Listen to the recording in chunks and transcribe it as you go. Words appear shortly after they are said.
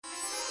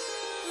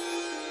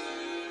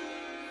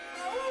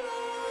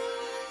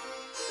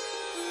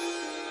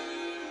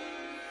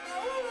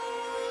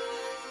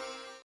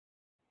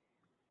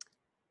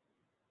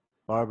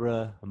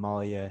Barbara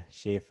Amalia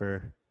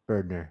Schaefer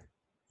Birdner.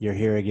 You're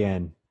here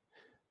again.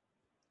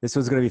 This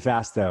one's going to be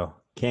fast, though.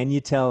 Can you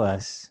tell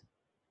us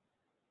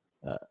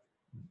uh,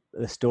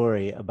 the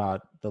story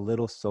about the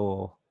little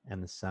soul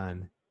and the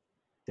sun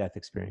death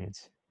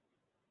experience?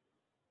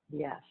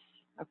 Yes.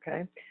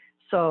 Okay.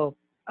 So,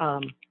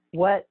 um,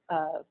 what?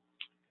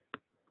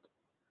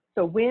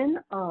 So when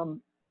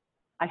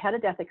I had a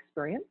death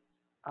experience,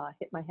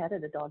 hit my head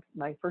at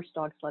my first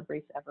dog sled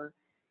race ever,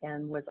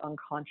 and was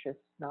unconscious,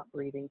 not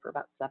breathing for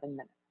about 7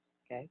 minutes.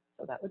 Okay,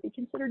 so that would be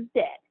considered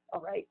dead.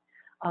 All right.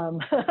 Um,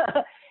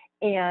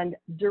 and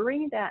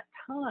during that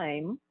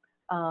time,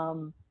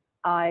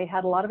 I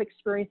had a lot of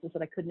experiences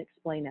that I couldn't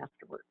explain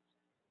afterwards.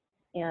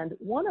 And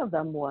one of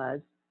them was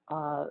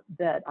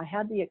that I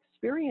had the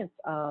experience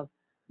of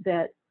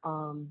that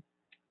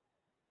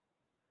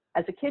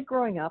as a kid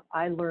growing up,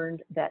 I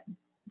learned that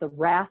the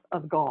wrath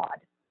of God,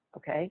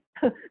 okay,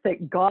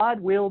 that God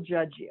will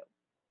judge you.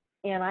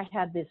 And I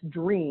had this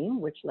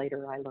dream, which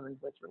later I learned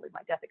was really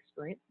my death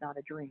experience, not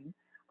a dream,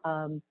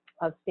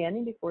 of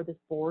standing before this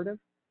board of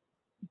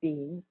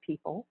beings,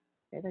 people,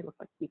 okay, they look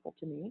like people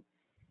to me,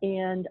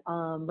 and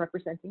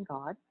representing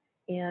God.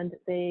 And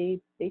they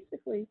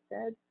basically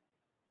said,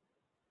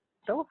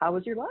 so how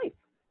was your life?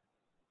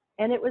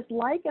 And it was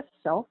like a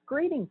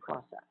self-grading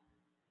process,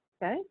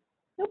 okay?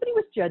 Nobody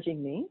was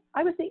judging me.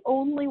 I was the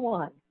only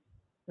one,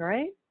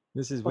 right?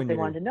 This is What when they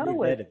wanted to know you're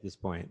was, dead at this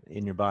point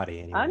in your body,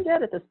 anyway. I'm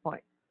dead at this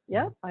point.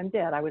 Yeah, Mhm. I'm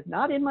dead. I was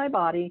not in my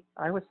body.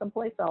 I was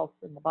someplace else,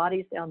 and the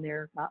body's down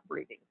there not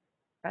breathing,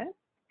 okay?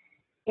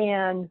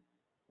 And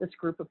this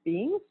group of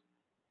beings,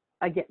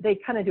 they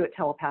kind of do it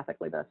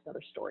telepathically. That's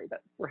another story,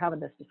 but we're having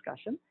this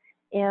discussion.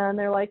 And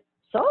they're like,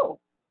 so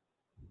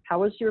how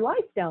was your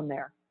life down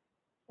there?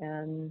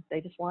 And they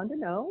just wanted to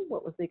know,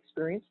 what was the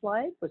experience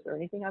like? Was there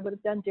anything I would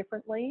have done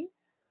differently?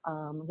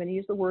 I'm going to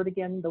use the word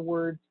again, the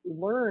word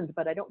learned,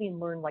 but I don't mean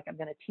learn like I'm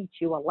going to teach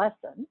you a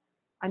lesson.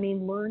 I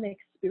mean learn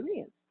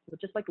experience.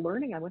 Just like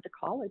learning, I went to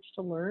college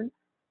to learn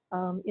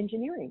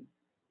engineering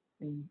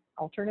and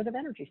alternative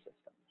energy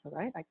systems. All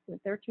right, I went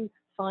there to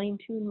fine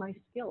tune my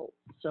skills.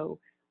 So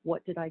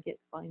what did I get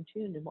fine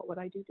tuned, and what would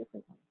I do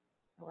differently?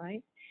 All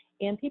right,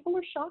 and people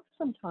are shocked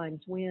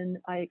sometimes when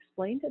I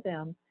explain to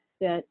them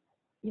that,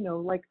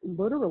 like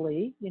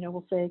literally,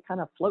 we'll say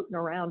kind of floating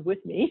around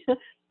with me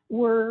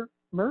were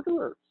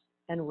murderers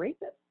and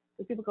rapists.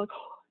 So people go,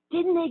 oh,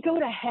 didn't they go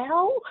to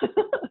hell?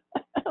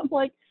 I'm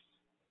like,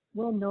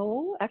 well,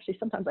 no, actually,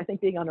 sometimes I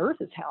think being on Earth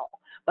is hell,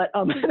 but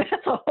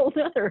that's a whole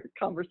other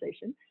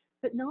conversation.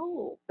 But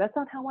no, that's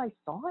not how I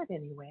saw it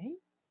anyway.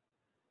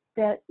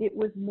 That it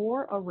was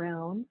more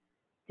around,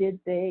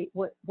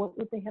 what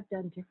would they have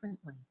done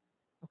differently?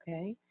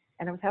 Okay,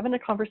 and I was having a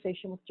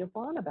conversation with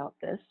Javon about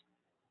this,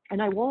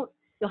 and I won't.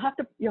 You'll have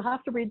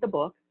to read the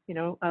book.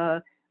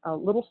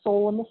 Little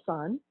Soul in the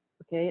Sun.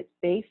 Okay, it's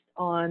based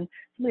on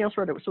somebody else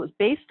wrote it, so it's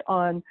based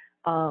on.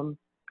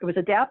 It was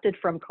adapted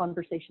from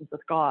Conversations with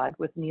God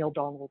with Neil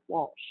Donald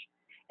Walsh.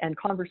 And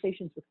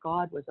Conversations with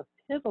God was a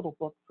pivotal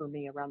book for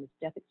me around this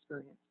death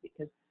experience,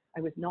 because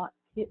I was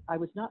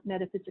not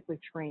metaphysically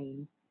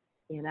trained.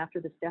 And after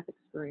this death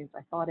experience,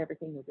 I thought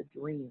everything was a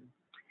dream.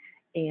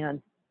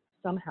 And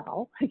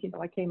somehow,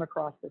 I came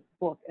across this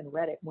book and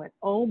read it and went,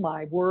 oh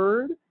my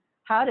word,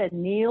 how did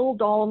Neil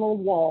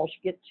Donald Walsh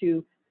get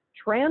to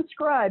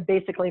transcribe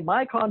basically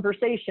my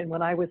conversation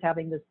when I was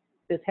having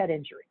this head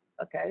injury?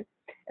 Okay.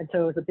 And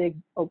so it was a big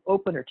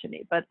opener to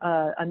me. But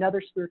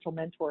another spiritual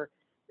mentor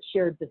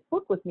shared this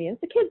book with me. And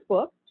it's a kid's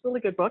book. It's a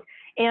really good book.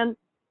 And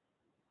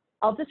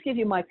I'll just give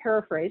you my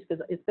paraphrase,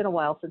 because it's been a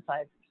while since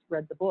I've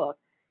read the book.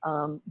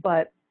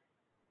 But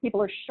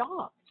people are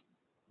shocked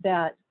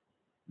that,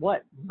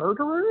 what,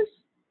 murderers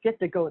get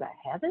to go to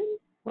heaven?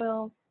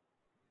 Well,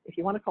 if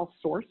you want to call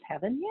Source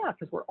heaven, yeah,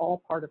 because we're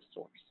all part of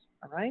Source.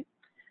 All right.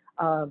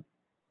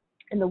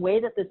 And the way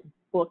that this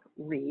book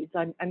reads,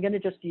 I'm going to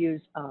just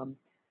use,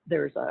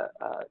 there's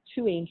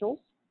two angels,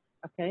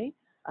 okay?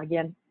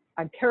 Again,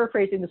 I'm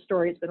paraphrasing the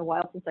story. It's been a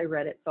while since I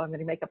read it, so I'm going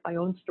to make up my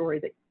own story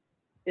that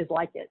is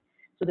like it.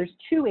 So there's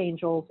two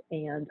angels,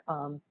 and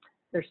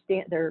they're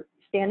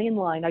standing in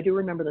line. I do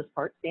remember this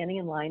part, standing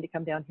in line to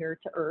come down here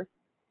to Earth.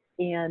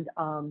 And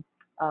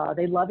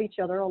they love each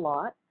other a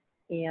lot.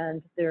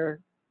 And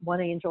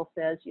one angel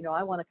says,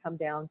 I want to come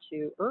down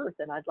to Earth,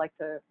 and I'd like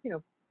to,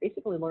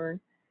 basically learn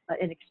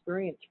and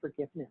experience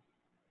forgiveness.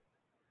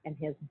 And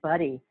his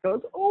buddy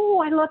goes, oh,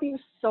 I love you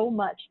so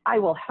much. I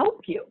will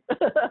help you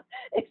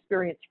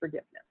experience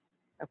forgiveness.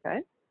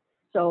 Okay.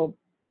 So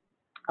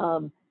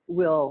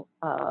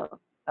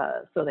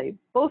so they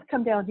both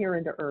come down here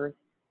into Earth,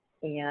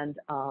 and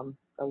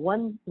the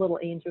one little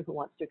angel who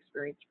wants to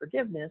experience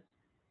forgiveness,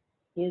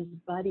 his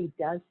buddy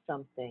does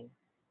something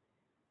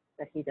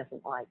that he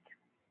doesn't like.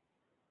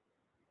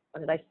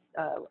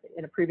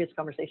 In a previous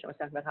conversation, I was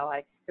talking about how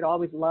I could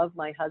always love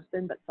my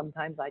husband, but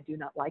sometimes I do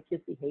not like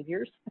his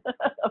behaviors.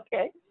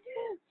 Okay,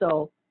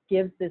 so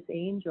gives this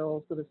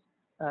angel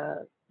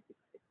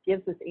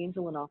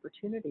an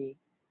opportunity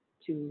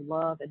to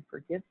love and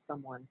forgive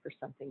someone for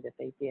something that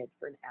they did,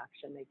 for an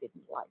action they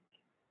didn't like.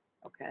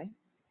 Okay.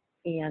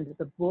 And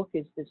the book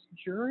is this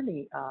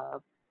journey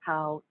of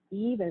how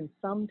even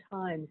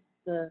sometimes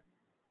the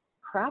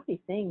crappy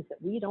things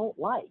that we don't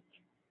like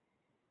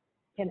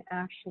can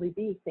actually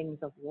be things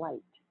of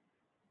light.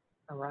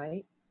 All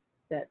right.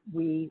 That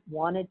we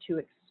wanted to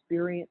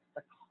experience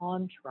the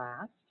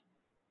contrast.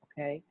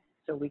 Okay.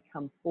 So we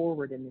come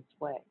forward in this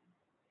way.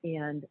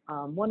 And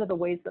one of the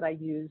ways that I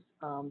use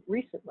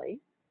recently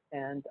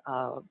and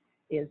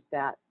is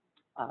that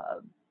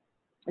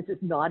this is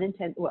not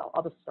intent. Well,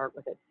 I'll just start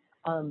with it.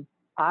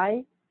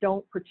 I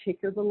don't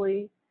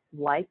particularly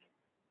like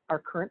our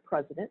current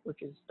president,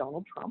 which is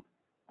Donald Trump.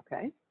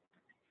 Okay.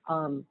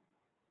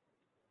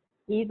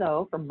 He,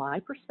 though, from my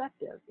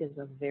perspective, is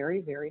a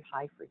very, very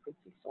high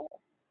frequency soul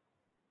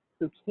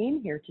who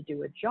came here to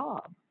do a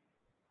job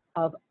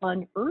of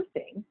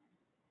unearthing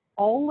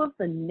all of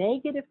the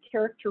negative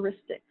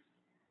characteristics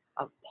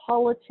of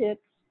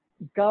politics,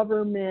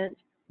 government,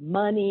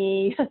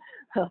 money,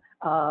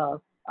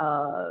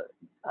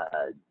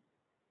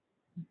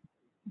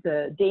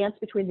 the dance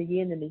between the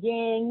yin and the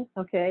yang,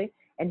 okay?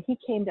 And he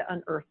came to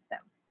unearth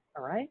them,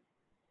 all right?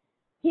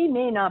 He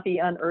may not be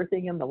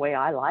unearthing them the way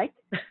I like.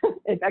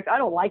 In fact, I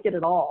don't like it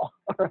at all,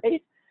 all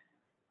right?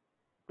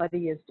 But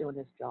he is doing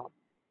his job,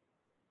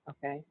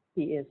 okay?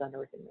 He is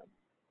unearthing them.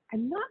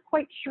 I'm not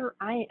quite sure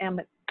I am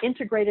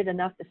integrated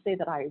enough to say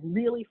that I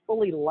really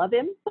fully love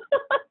him.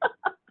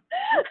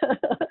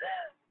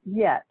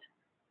 Yet,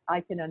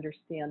 I can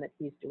understand that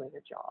he's doing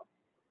a job,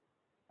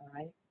 all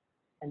right?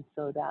 And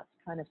so that's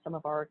kind of some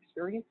of our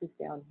experiences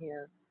down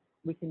here.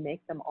 We can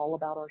make them all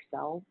about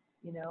ourselves.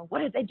 You know, what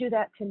did they do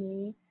that to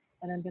me?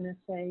 And I'm going to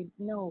say,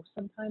 no,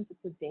 sometimes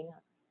it's a dance,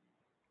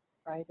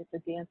 right? It's a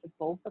dance of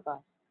both of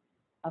us,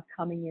 of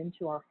coming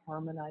into our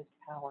harmonized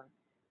power,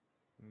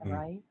 all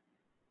right?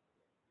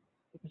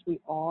 Because we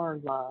are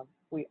love,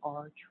 we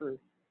are truth.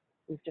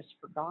 We've just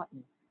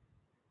forgotten.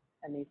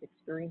 And these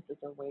experiences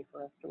are a way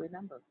for us to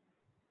remember.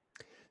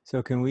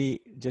 So can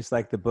we, just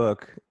like the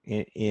book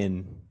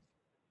in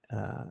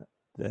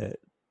the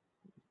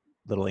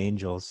little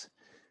angels,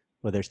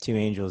 where there's two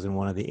angels and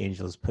one of the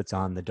angels puts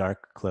on the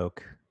dark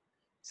cloak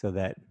so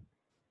that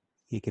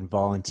he can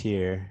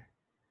volunteer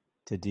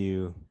to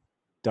do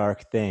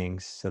dark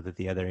things so that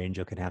the other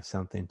angel can have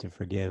something to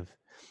forgive.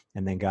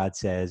 And then God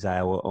says,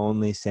 I will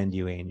only send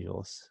you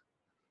angels.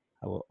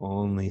 I will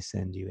only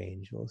send you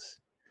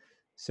angels.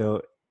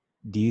 So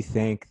do you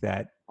think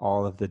that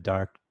all of the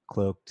dark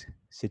cloaked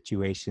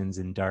situations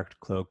and dark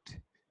cloaked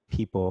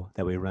people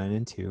that we run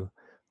into,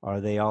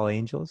 are they all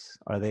angels?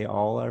 Are they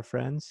all our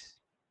friends?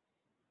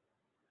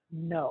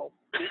 No.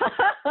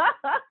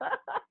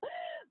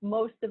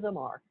 Most of them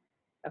are.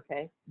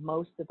 Okay,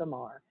 most of them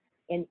are.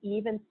 And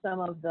even some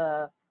of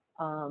the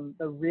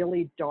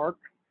really dark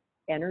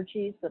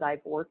energies that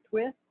I've worked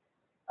with,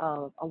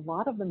 a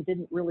lot of them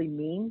didn't really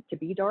mean to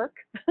be dark.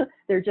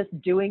 They're just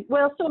doing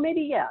well. So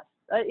maybe yes.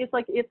 It's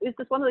like it's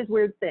just one of those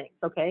weird things.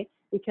 Okay,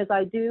 because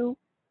I do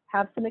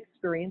have some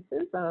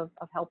experiences of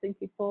helping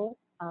people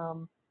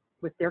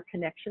with their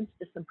connections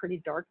to some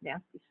pretty dark,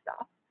 nasty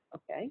stuff.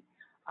 Okay,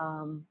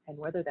 and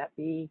whether that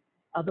be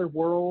other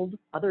world,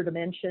 other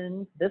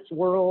dimensions, this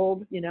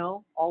world, you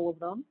know, all of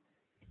them.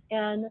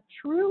 And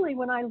truly,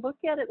 when I look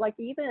at it, like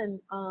even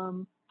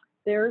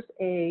there's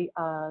a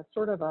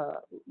sort of a,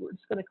 we're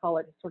just going to call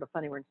it, it's sort of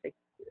funny, we're going to say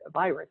a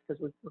virus because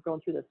we're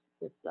going through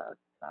this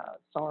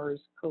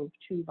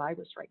SARS-CoV-2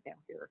 virus right now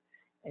here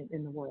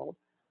in the world.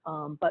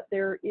 But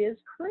there is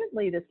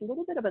currently this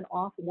little bit of an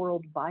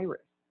off-world virus,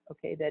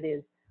 okay, that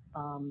is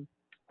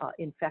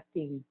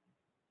infecting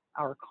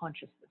our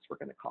consciousness, we're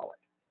going to call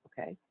it,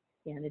 okay?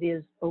 And it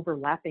is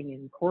overlapping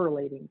and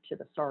correlating to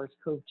the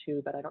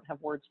SARS-CoV-2, but I don't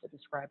have words to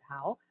describe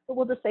how. But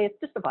we'll just say it's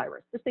just a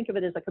virus. Just think of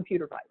it as a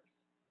computer virus,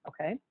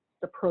 okay?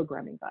 It's a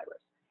programming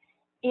virus.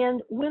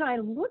 And when I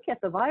look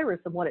at the virus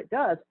and what it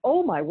does,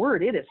 oh my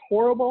word, it is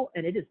horrible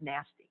and it is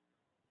nasty,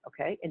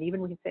 okay? And even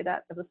we can say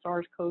that of the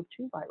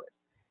SARS-CoV-2 virus.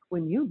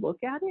 When you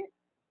look at it,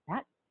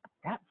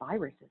 that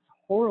virus is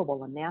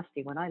horrible and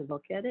nasty when I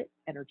look at it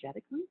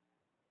energetically,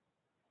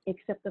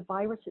 except the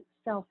virus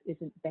itself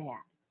isn't bad.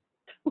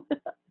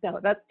 Now,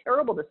 that's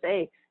terrible to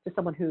say to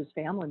someone whose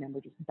family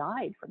member just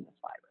died from this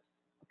virus,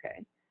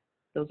 okay?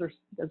 Those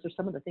are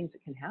some of the things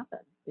that can happen,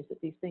 is that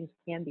these things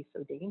can be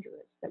so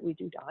dangerous that we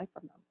do die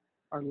from them.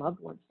 Our loved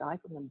ones die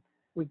from them.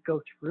 We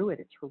go through it.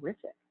 It's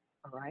horrific,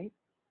 all right?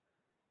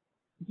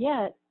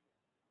 Yet,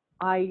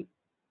 I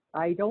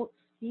don't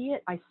see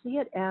it. I see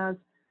it as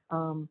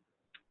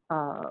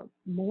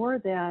more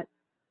that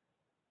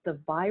the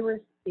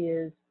virus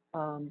is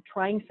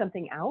trying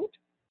something out,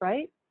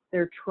 right?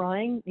 They're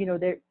trying, you know,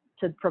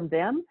 from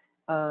them,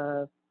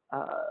 let's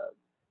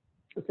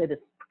say this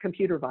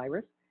computer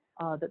virus,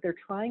 that they're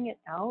trying it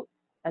out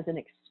as an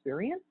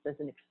experience, as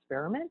an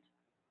experiment,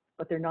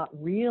 but they're not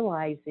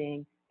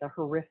realizing the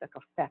horrific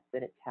effect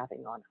that it's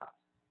having on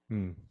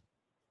us.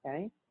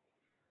 Okay,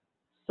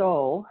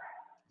 so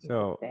it's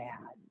bad,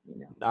 you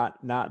know.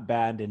 Not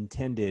bad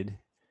intended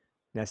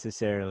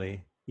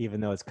necessarily, even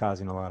though it's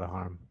causing a lot of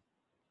harm.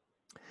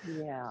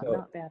 Yeah, So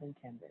not bad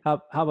intended.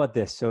 how about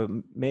this?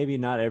 So maybe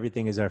not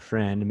everything is our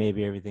friend.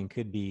 Maybe everything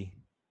could be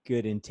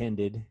good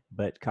intended,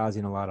 but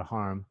causing a lot of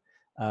harm.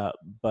 Uh,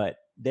 but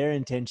their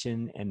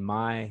intention and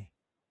my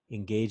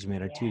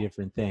engagement are two Yes,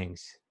 different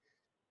things.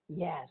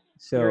 yes.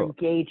 Your So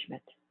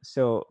engagement.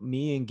 so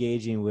me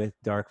engaging with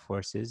dark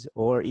forces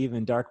or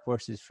even dark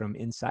forces from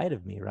inside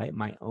of me, right?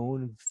 My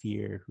own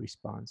fear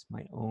response,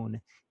 my own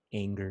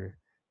anger,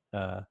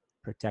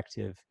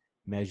 protective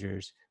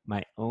measures,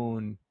 my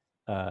own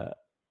uh,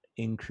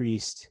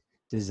 increased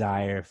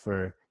desire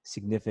for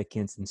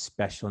significance and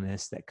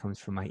specialness that comes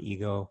from my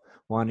ego,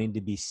 wanting to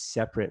be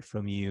separate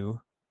from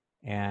you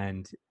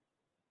and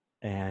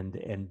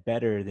and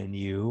better than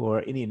you,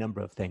 or any number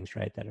of things,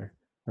 right, that are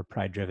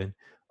pride driven.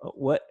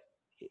 What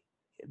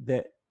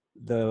the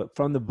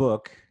from the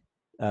book,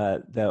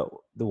 the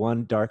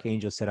one dark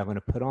angel said, I'm going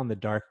to put on the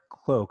dark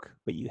cloak,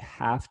 but you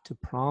have to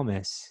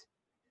promise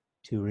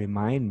to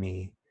remind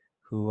me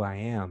who I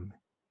am.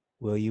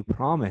 Will you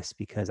promise?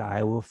 Because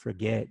I will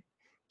forget.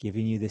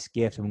 Giving you this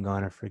gift, I'm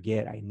going to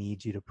forget. I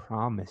need you to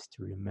promise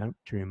to remember,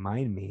 to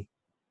remind me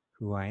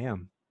who I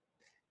am.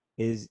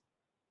 Is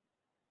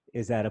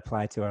that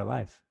applied to our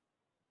life?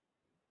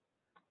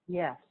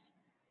 Yes.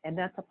 And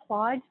that's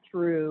applied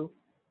through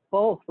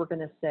both, we're going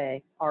to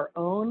say, our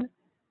own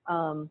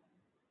um,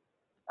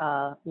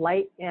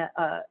 light,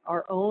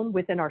 our own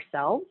within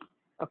ourselves,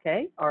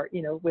 okay? Our,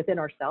 within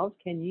ourselves,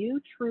 can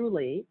you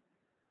truly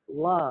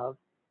love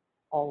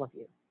all of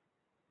you?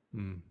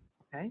 Hmm.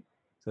 Okay.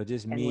 So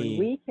just And when me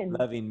we can,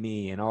 loving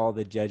me and all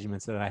the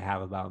judgments that I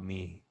have about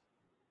me.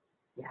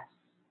 yes,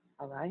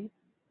 all right.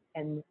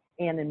 And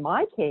in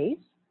my case,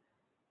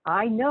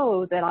 I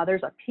know that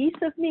there's a piece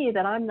of me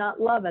that I'm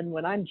not loving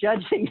when I'm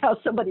judging how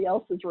somebody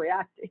else is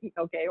reacting,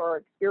 okay, or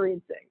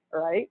experiencing,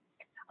 right?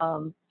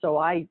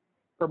 So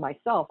for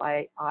myself,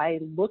 I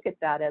look at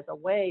that as a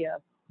way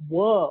of,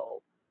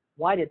 whoa,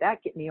 why did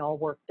that get me all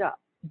worked up?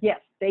 Yes,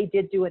 they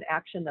did do an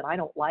action that I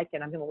don't like,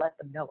 and I'm going to let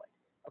them know it,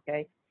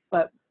 okay?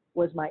 But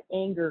was my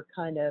anger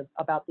kind of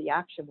about the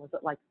action? Was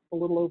it like a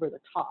little over the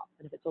top?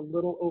 And if it's a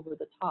little over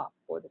the top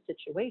for the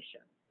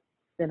situation,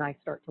 then I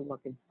start to look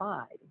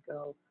inside and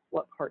go,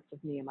 what parts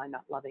of me am I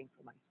not loving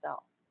for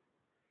myself?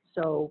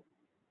 So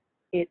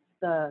it's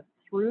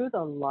through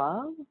the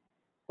love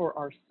for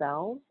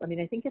ourselves. I mean,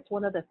 I think it's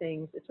one of the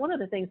things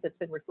that's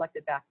been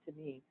reflected back to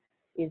me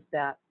is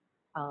that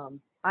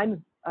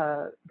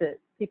that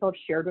people have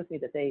shared with me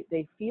that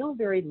they feel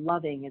very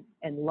loving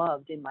and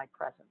loved in my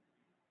presence.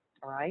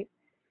 All right.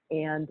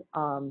 And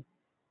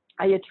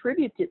I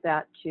attributed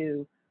that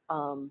to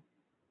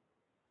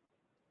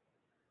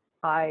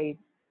I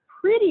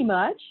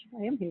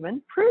I am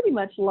human, pretty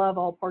much love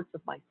all parts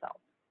of myself.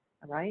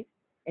 All right.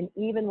 And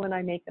even when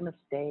I make a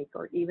mistake,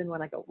 or even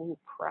when I go, oh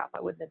crap,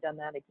 I wouldn't have done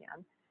that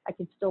again, I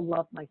can still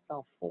love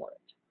myself for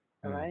it.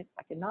 All Mm. right.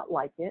 I can not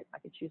like it. I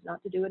can choose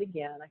not to do it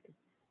again. I can,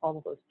 all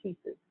of those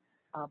pieces.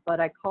 But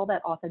I call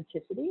that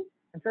authenticity.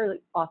 I'm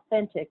fairly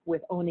authentic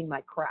with owning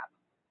my crap.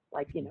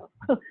 Like,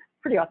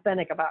 pretty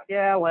authentic about,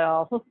 yeah,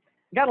 well,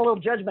 got a little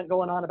judgment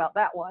going on about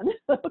that one.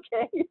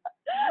 Okay.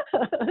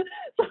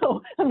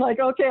 So I'm like,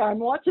 okay, I'm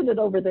watching it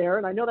over there,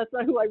 and I know that's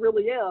not who I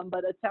really am,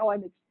 but it's how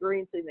I'm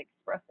experiencing and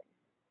expressing.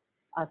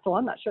 So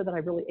I'm not sure that I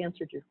really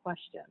answered your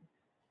question,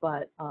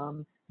 but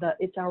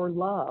it's our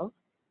love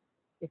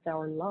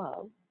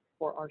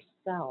for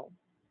ourselves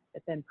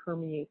that then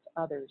permeates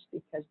others.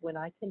 Because when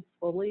I can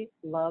fully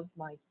love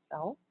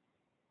myself,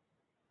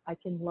 I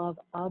can love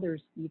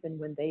others even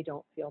when they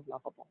don't feel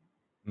lovable.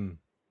 Mm.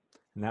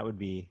 And that would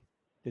be,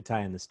 to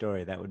tie in the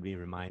story, that would be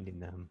reminding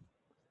them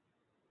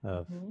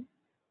of Mm-hmm.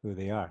 who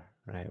they are,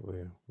 right?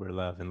 We're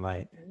love and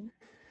light. Mm-hmm.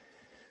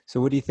 So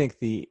what do you think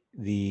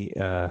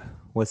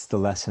what's the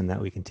lesson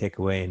that we can take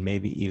away and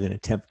maybe even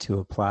attempt to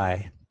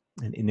apply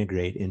and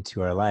integrate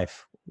into our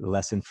life? The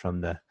lesson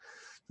from the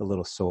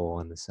little soul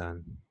and the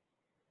sun.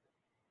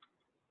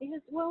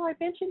 Yes, well, I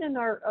mentioned in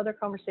our other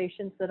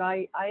conversations that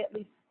I at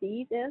least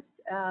see this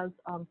as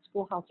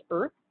Schoolhouse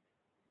Earth,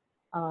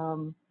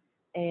 um,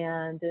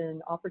 and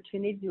an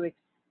opportunity to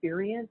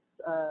experience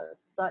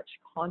such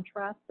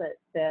contrast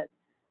that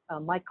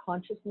my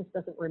consciousness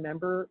doesn't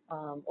remember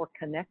or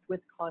connect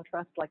with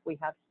contrast like we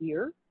have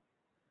here,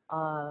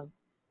 uh,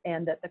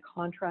 and that the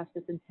contrast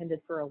is intended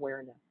for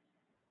awareness.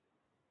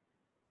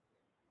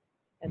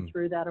 And Mm.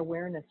 through that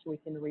awareness, we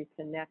can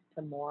reconnect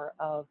to more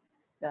of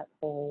that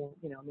whole,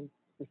 I mean,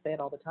 we say it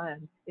all the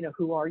time,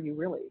 who are you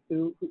really?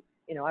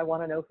 I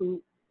want to know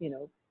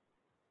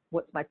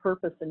what's my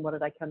purpose and what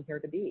did I come here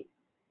to be?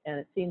 And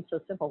it seems so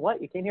simple.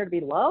 What, you came here to be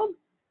loved?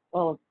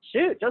 Well,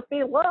 shoot, just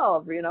be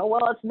loved,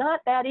 well, it's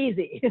not that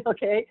easy.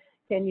 Okay.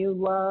 Can you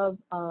love,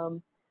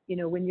 when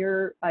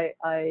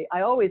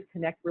I always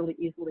connect really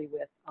easily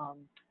with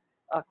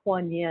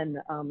Kuan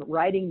Yin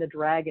riding the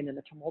dragon in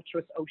the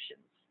tumultuous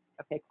oceans.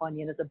 Okay, Kuan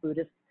Yin is a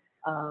Buddhist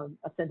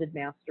ascended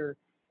master,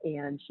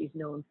 and she's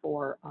known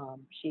for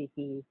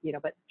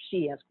but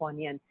she as Kuan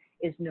Yin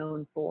is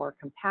known for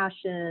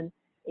compassion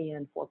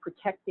and for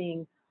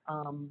protecting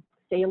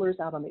sailors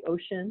out on the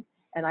ocean.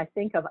 And I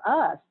think of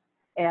us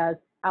as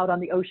out on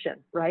the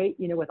ocean, right?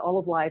 You know, with all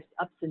of life's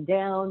ups and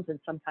downs, and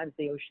sometimes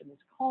the ocean is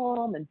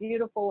calm and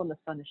beautiful and the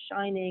sun is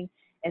shining,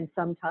 and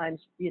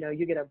sometimes, you know,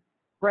 you get a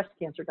breast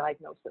cancer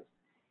diagnosis.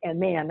 And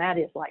man, that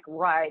is like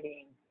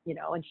riding, you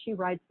know, and she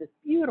rides this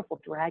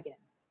beautiful dragon,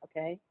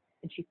 okay?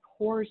 And she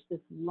pours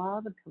this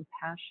love and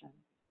compassion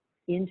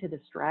into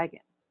this dragon,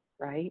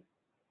 right?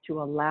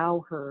 To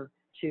allow her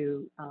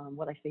to,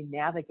 what I say,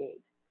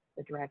 navigate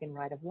the dragon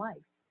ride of life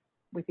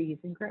with ease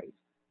and grace,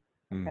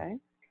 okay?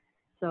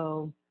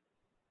 So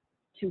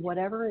to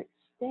whatever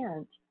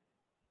extent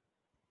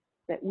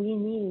that we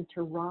need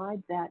to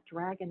ride that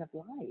dragon of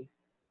life,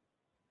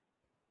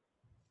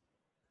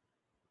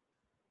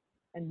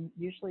 and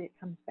usually it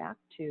comes back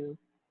to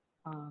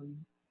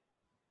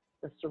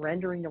the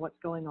surrendering to what's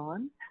going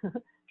on,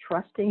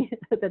 trusting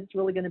that it's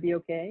really going to be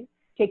okay,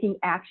 taking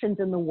actions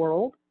in the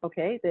world,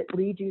 okay, that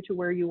lead you to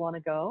where you want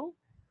to go,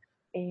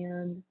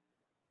 and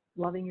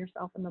loving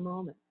yourself in the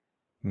moment,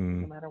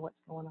 no matter what's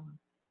going on.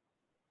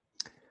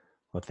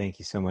 Well, thank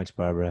you so much,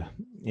 Barbara.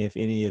 If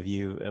any of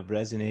you have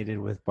resonated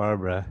with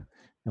Barbara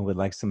and would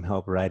like some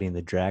help riding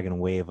the dragon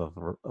wave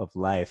of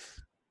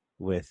life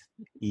with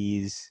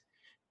ease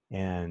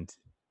and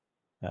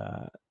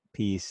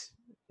peace,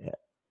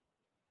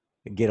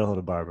 get a hold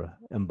of Barbara.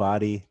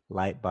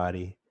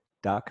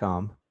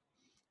 EmbodyLightBody.com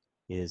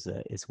is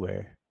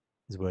where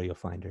you'll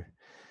find her.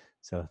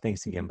 So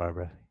thanks again,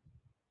 Barbara.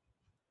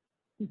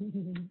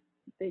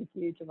 Thank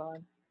you,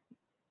 Javon.